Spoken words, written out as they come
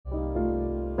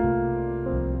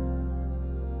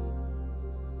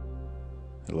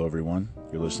Hello, everyone.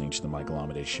 You're listening to the Michael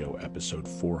Amade Show, episode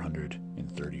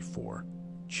 434,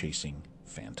 Chasing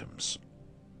Phantoms.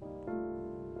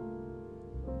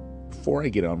 Before I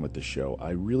get on with the show, I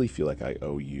really feel like I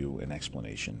owe you an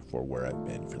explanation for where I've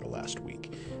been for the last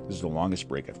week. This is the longest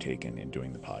break I've taken in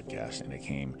doing the podcast, and it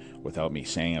came without me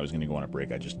saying I was going to go on a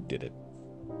break. I just did it.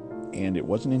 And it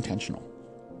wasn't intentional.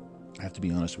 I have to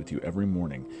be honest with you. Every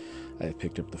morning, I have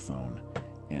picked up the phone,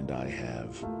 and I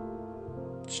have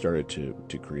started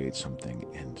to create something,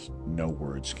 and no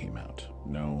words came out.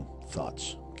 No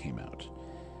thoughts came out.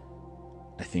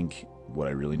 I think what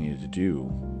I really needed to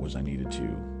do was I needed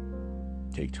to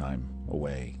take time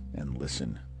away and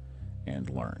listen and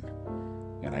learn.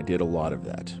 And I did a lot of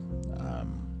that.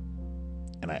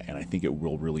 And I think it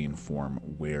will really inform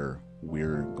where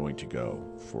we're going to go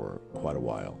for quite a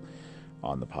while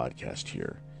on the podcast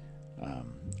here.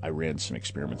 I ran some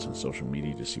experiments on social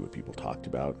media to see what people talked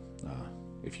about.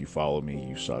 If you follow me,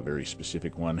 you saw a very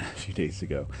specific one a few days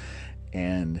ago.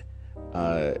 And,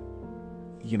 I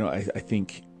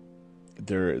think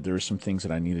there are some things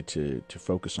that I needed to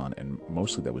focus on, and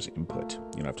mostly that was input.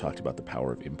 I've talked about the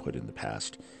power of input in the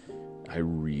past. I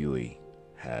really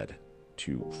had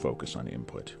to focus on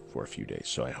input for a few days,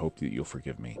 so I hope that you'll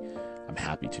forgive me. I'm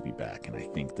happy to be back, and I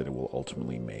think that it will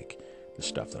ultimately make the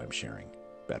stuff that I'm sharing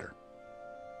better.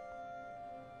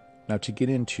 Now, to get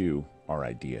into our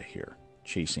idea here,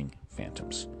 chasing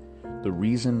phantoms. The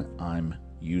reason I'm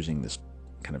using this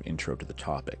kind of intro to the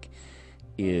topic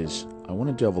is I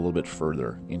want to delve a little bit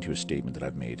further into a statement that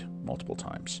I've made multiple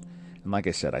times. And like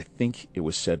I said, I think it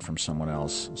was said from someone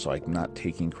else, so I'm not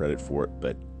taking credit for it,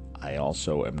 but I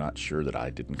also am not sure that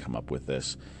I didn't come up with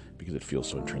this because it feels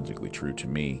so intrinsically true to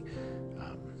me.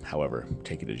 However,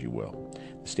 take it as you will.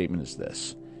 The statement is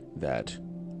this, that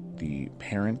the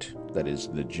parent that is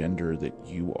the gender that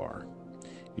you are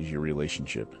is your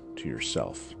relationship to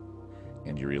yourself,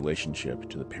 and your relationship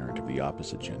to the parent of the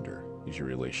opposite gender is your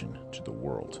relation to the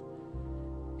world.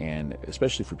 And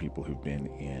especially for people who've been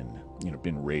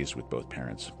been raised with both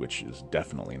parents, which is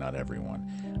definitely not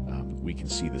everyone, we can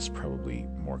see this probably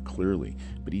more clearly.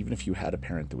 But even if you had a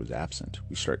parent that was absent,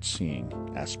 we start seeing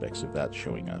aspects of that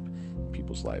showing up in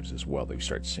people's lives as well. They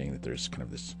start seeing that there's kind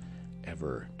of this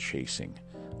ever chasing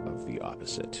of the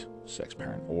opposite sex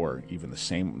parent, or even the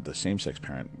same sex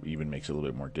parent even makes it a little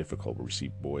bit more difficult. Where we see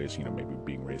boys, maybe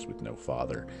being raised with no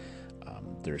father.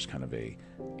 There's kind of a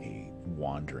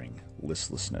wandering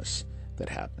listlessness that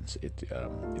happens. It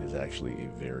is actually a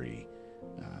very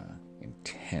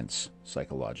intense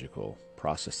psychological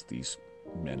process these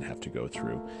men have to go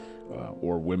through,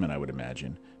 or women, I would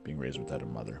imagine, being raised without a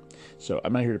mother. So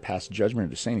I'm not here to pass judgment or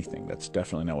to say anything. That's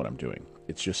definitely not what I'm doing.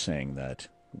 It's just saying that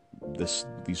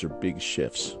these are big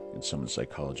shifts in someone's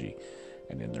psychology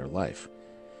and in their life.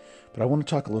 But I want to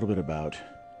talk a little bit about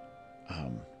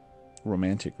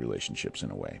romantic relationships in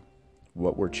a way,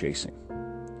 what we're chasing.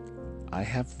 I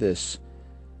have this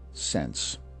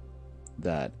sense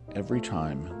that every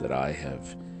time that I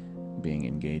have been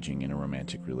engaging in a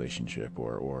romantic relationship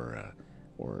or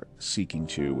seeking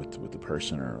to with the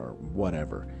person or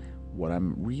whatever, what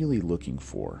I'm really looking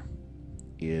for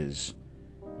is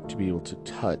to be able to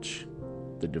touch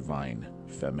the divine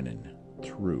feminine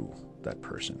through that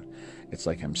person. It's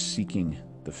like I'm seeking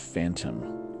the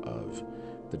phantom of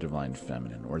the divine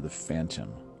feminine, or the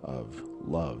phantom of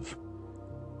love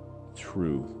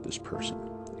through this person.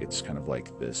 It's kind of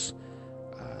like this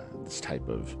type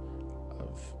of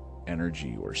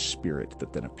energy or spirit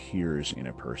that then appears in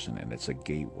a person, and it's a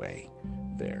gateway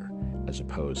there, as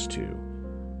opposed to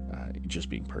just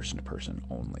being person to person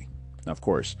only. Now, of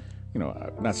course,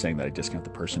 I'm not saying that I discount the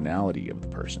personality of the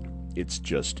person. It's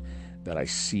just that I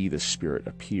see the spirit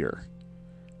appear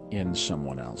in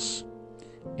someone else,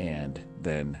 and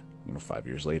then 5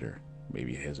 years later,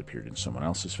 maybe it has appeared in someone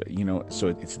else's face. So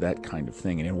it's that kind of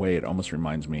thing. And in a way, it almost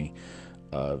reminds me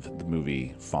of the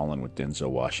movie Fallen with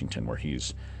Denzel Washington, where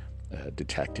he's a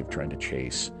detective trying to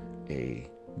chase a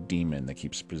demon that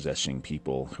keeps possessing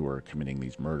people who are committing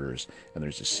these murders. And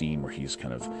there's a scene where he's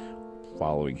kind of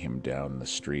following him down the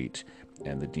street,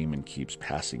 and the demon keeps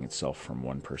passing itself from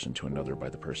one person to another by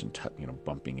the person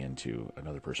bumping into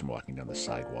another person walking down the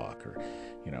sidewalk. Or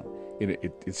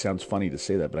it sounds funny to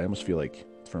say that, but I almost feel like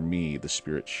for me the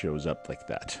spirit shows up like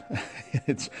that.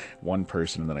 It's one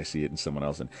person, and then I see it in someone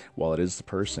else, and while it is the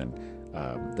person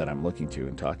that I'm looking to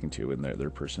and talking to, and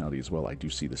their personality as well, I do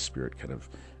see the spirit kind of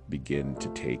begin to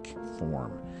take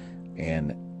form.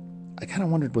 And I kind of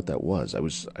wondered what that was. I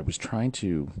was trying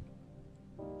to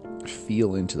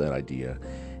feel into that idea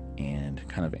and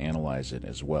kind of analyze it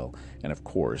as well. And of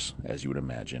course, as you would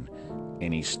imagine,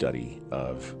 any study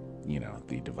of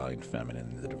the divine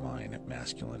feminine, the divine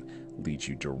masculine, leads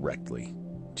you directly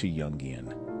to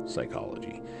Jungian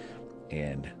psychology.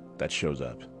 And that shows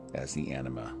up as the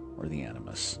anima or the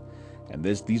animus. And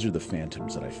these are the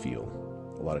phantoms that I feel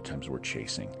a lot of times we're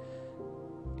chasing,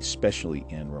 especially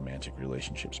in romantic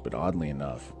relationships. But oddly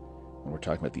enough, when we're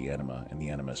talking about the anima and the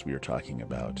animus, we are talking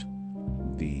about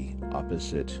the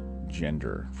opposite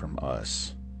gender from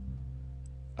us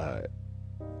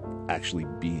actually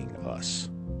being us.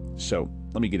 So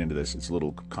let me get into this. It's a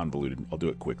little convoluted. I'll do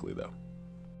it quickly, though.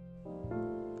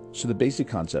 So the basic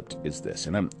concept is this,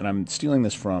 and I'm stealing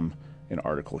this from an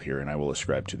article here, and I will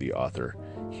ascribe to the author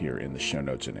here in the show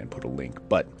notes and put a link.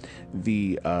 But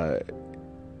the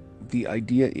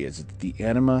idea is that the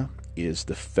anima is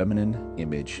the feminine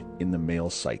image in the male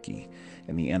psyche,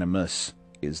 and the animus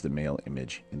is the male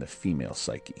image in the female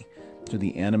psyche. So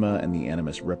the anima and the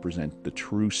animus represent the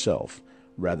true self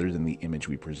rather than the image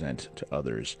we present to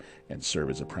others, and serve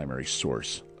as a primary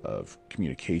source of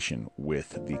communication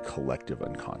with the collective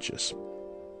unconscious.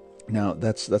 Now,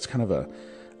 that's kind of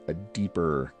a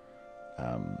deeper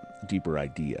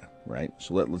idea, right?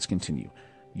 So let's continue.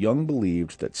 Jung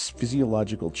believed that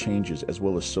physiological changes as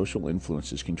well as social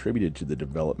influences contributed to the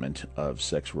development of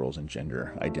sex roles and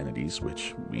gender identities,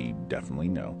 which we definitely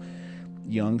know.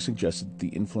 Jung suggested the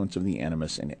influence of the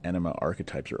animus and anima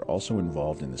archetypes are also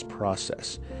involved in this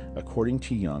process. According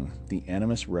to Jung, the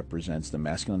animus represents the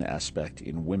masculine aspect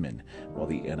in women, while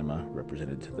the anima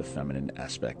represented the feminine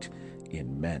aspect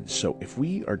in men. So if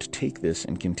we are to take this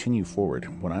and continue forward,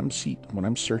 when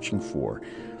I'm searching for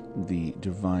the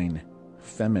divine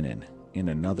feminine in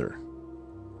another,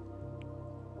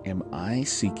 am I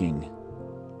seeking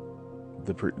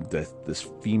this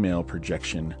female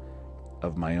projection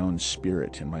of my own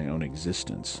spirit and my own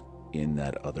existence in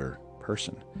that other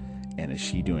person? And is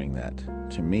she doing that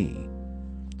to me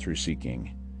through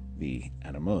seeking the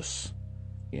animus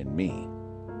in me?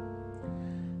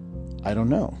 I don't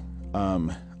know.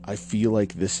 I feel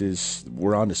like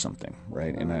we're onto something,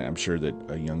 right? And I'm sure that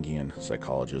a Jungian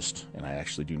psychologist, and I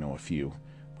actually do know a few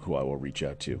who I will reach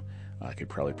out to, could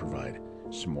probably provide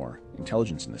some more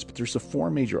intelligence in this. But there's the four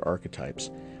major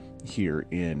archetypes here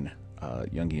in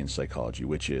Jungian psychology,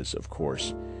 which is, of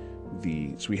course,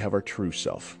 so we have our true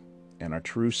self, and our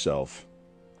true self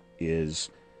is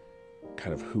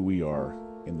kind of who we are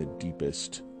in the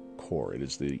deepest core. It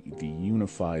is the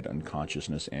unified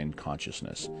unconsciousness and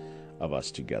consciousness of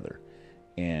us together,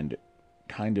 and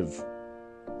kind of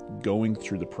going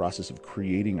through the process of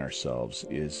creating ourselves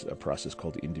is a process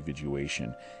called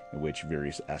individuation, in which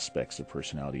various aspects of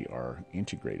personality are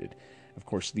integrated. Of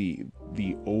course, the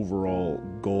overall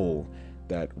goal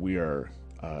that we are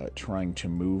trying to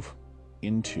move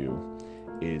into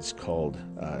is called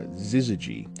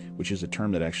syzygy, which is a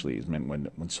term that actually is meant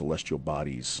when celestial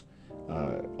bodies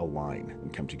align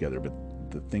and come together. But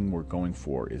the thing we're going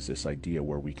for is this idea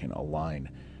where we can align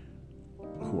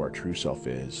who our true self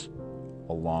is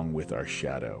along with our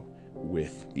shadow,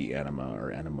 with the anima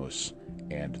or animus,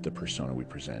 and the persona we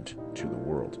present to the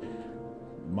world.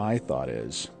 My thought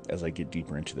is, as I get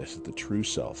deeper into this, that the true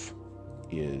self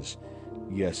is,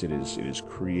 yes, it is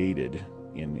created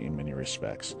in many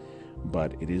respects,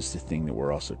 but it is the thing that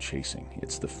we're also chasing.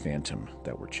 It's the phantom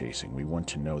that we're chasing. We want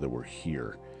to know that we're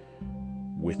here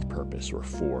with purpose or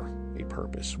for a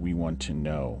purpose. We want to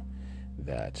know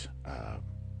that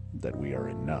we are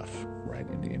enough, right,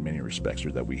 in many respects,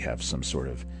 or that we have some sort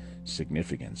of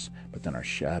significance. But then our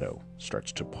shadow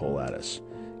starts to pull at us,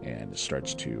 and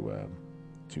starts to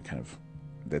kind of,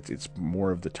 that it's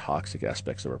more of the toxic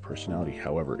aspects of our personality.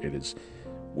 However, it is,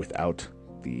 without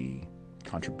the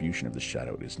contribution of the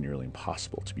shadow, it is nearly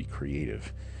impossible to be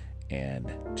creative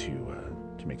and to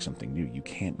make something new. You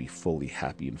can't be fully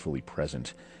happy and fully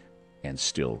present and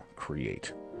still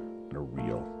create on a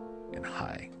real and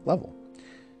high level.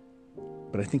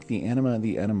 But I think the anima and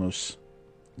the animus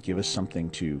give us something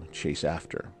to chase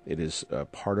after. It is a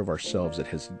part of ourselves that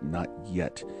has not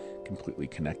yet completely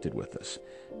connected with us.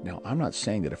 Now, I'm not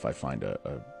saying that if I find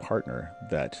a partner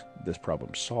that this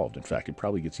problem's solved. In fact, it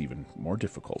probably gets even more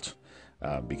difficult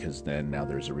because then now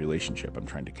there's a relationship. I'm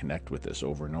trying to connect with this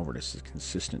over and over. This is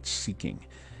consistent seeking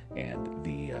and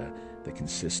the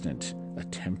consistent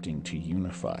attempting to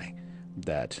unify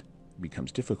that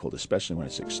becomes difficult, especially when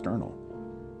it's external.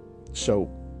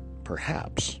 So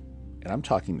perhaps, and I'm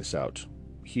talking this out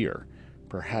here,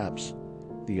 perhaps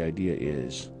the idea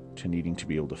is to needing to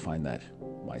be able to find that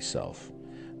myself,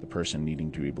 the person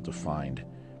needing to be able to find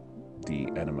the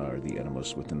anima or the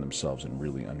animus within themselves and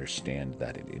really understand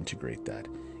that and integrate that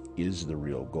is the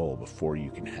real goal before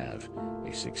you can have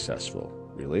a successful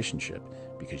relationship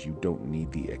because you don't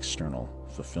need the external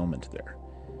fulfillment there.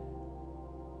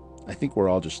 I think we're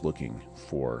all just looking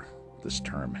for this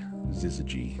term,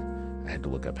 syzygy. I had to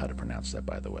look up how to pronounce that,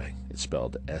 by the way. It's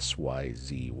spelled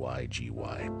Syzygy.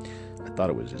 I thought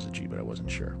it was syzygy, but I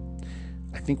wasn't sure.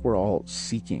 I think we're all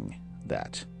seeking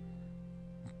that.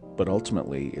 But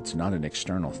ultimately, it's not an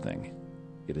external thing.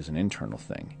 It is an internal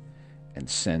thing. And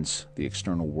since the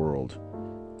external world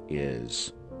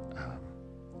is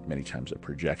many times a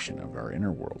projection of our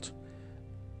inner world,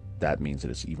 that means that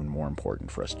it's even more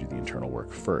important for us to do the internal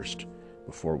work first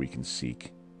before we can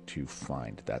seek to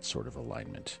find that sort of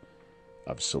alignment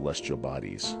of celestial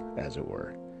bodies, as it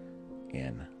were,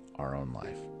 in our own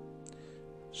life.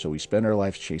 So we spend our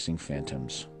lives chasing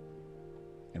phantoms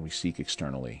and we seek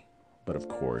externally, but of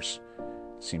course,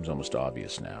 it seems almost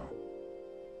obvious now.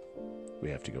 We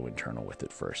have to go internal with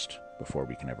it first before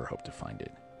we can ever hope to find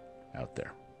it out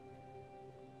there.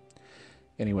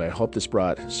 Anyway, I hope this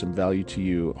brought some value to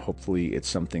you. Hopefully it's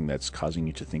something that's causing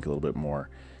you to think a little bit more.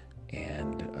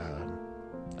 And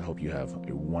I hope you have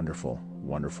a wonderful,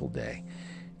 wonderful day.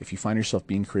 If you find yourself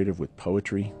being creative with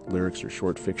poetry, lyrics, or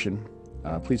short fiction,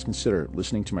 please consider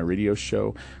listening to my radio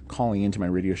show, calling into my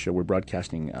radio show. We're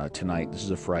broadcasting tonight. This is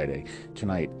a Friday.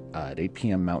 Tonight at 8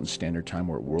 p.m. Mountain Standard Time.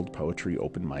 We're at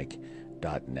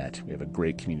worldpoetryopenmic.net. We have a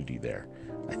great community there.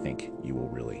 I think you will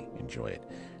really enjoy it.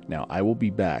 Now, I will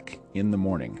be back in the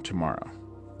morning tomorrow,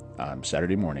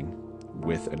 Saturday morning,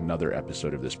 with another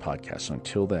episode of this podcast. So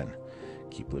until then,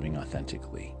 keep living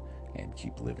authentically and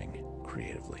keep living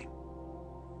creatively.